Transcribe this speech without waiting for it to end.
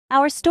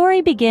Our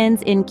story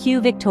begins in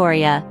Kew,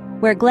 Victoria,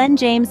 where Glenn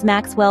James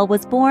Maxwell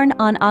was born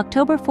on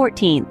October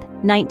 14,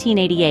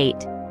 1988.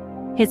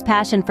 His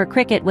passion for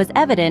cricket was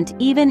evident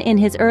even in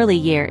his early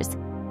years,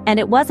 and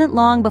it wasn't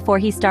long before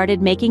he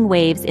started making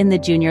waves in the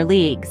junior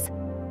leagues.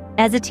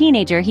 As a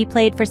teenager, he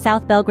played for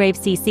South Belgrave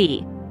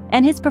CC,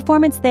 and his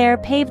performance there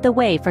paved the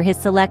way for his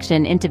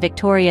selection into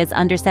Victoria's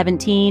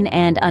under-17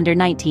 and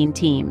under-19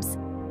 teams.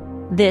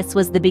 This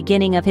was the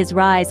beginning of his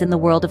rise in the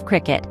world of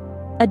cricket,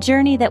 a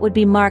journey that would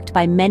be marked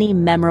by many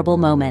memorable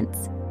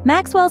moments.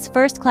 Maxwell's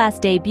first-class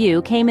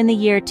debut came in the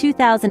year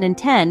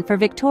 2010 for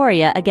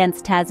Victoria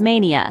against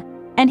Tasmania,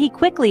 and he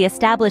quickly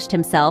established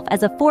himself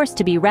as a force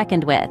to be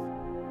reckoned with.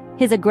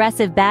 His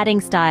aggressive batting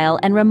style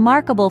and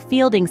remarkable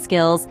fielding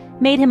skills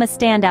made him a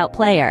standout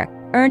player,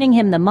 earning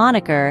him the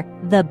moniker,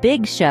 The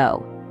Big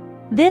Show.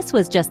 This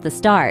was just the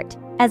start,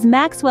 as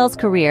Maxwell's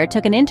career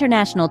took an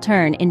international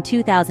turn in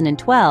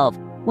 2012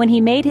 when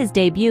he made his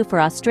debut for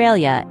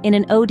Australia in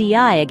an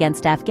ODI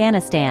against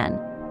Afghanistan.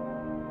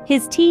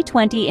 His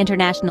T20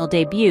 international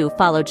debut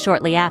followed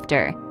shortly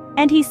after,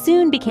 and he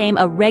soon became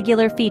a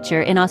regular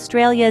feature in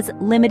Australia's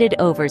limited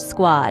overs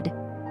squad.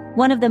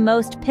 One of the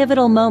most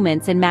pivotal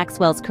moments in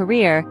Maxwell's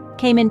career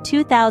came in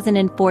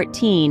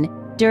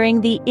 2014 during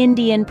the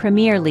Indian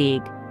Premier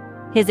League.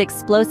 His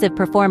explosive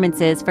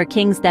performances for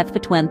Kings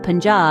XI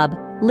Punjab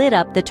lit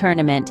up the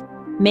tournament,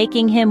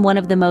 making him one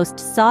of the most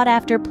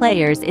sought-after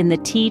players in the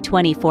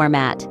T20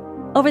 format.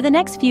 Over the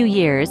next few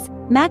years,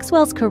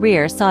 Maxwell's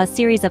career saw a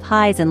series of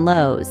highs and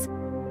lows.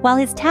 While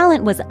his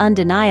talent was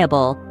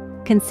undeniable,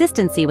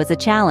 consistency was a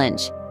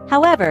challenge.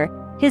 However,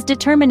 his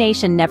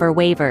determination never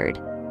wavered.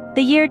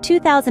 The year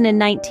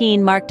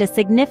 2019 marked a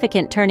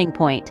significant turning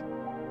point.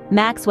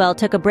 Maxwell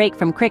took a break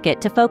from cricket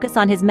to focus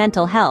on his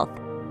mental health,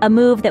 a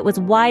move that was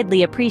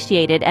widely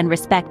appreciated and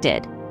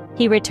respected.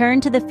 He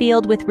returned to the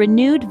field with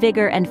renewed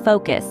vigor and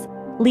focus,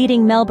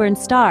 leading Melbourne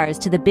Stars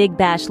to the Big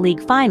Bash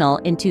League final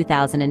in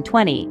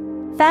 2020.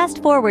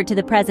 Fast forward to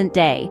the present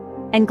day,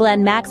 and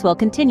Glenn Maxwell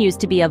continues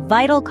to be a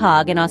vital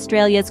cog in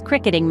Australia's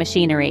cricketing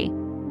machinery.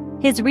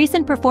 His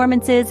recent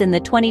performances in the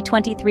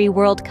 2023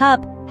 World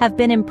Cup have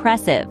been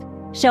impressive,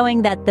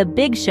 showing that the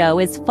big show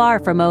is far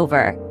from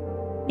over.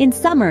 In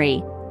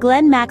summary,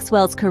 Glenn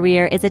Maxwell's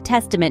career is a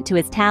testament to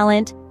his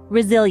talent,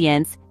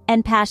 resilience,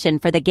 and passion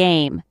for the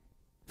game.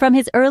 From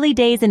his early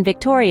days in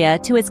Victoria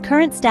to his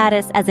current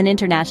status as an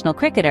international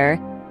cricketer,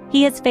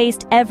 he has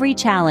faced every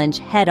challenge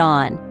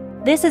head-on.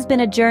 This has been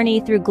a journey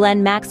through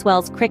Glenn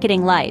Maxwell's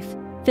cricketing life,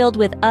 filled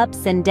with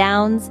ups and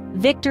downs,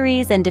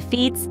 victories and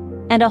defeats,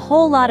 and a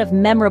whole lot of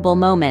memorable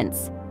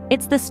moments.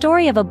 It's the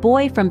story of a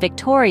boy from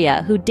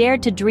Victoria who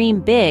dared to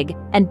dream big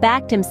and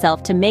backed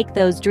himself to make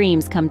those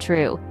dreams come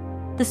true.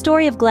 The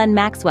story of Glenn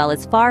Maxwell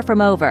is far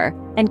from over,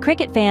 and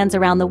cricket fans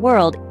around the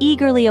world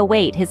eagerly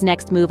await his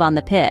next move on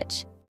the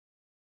pitch.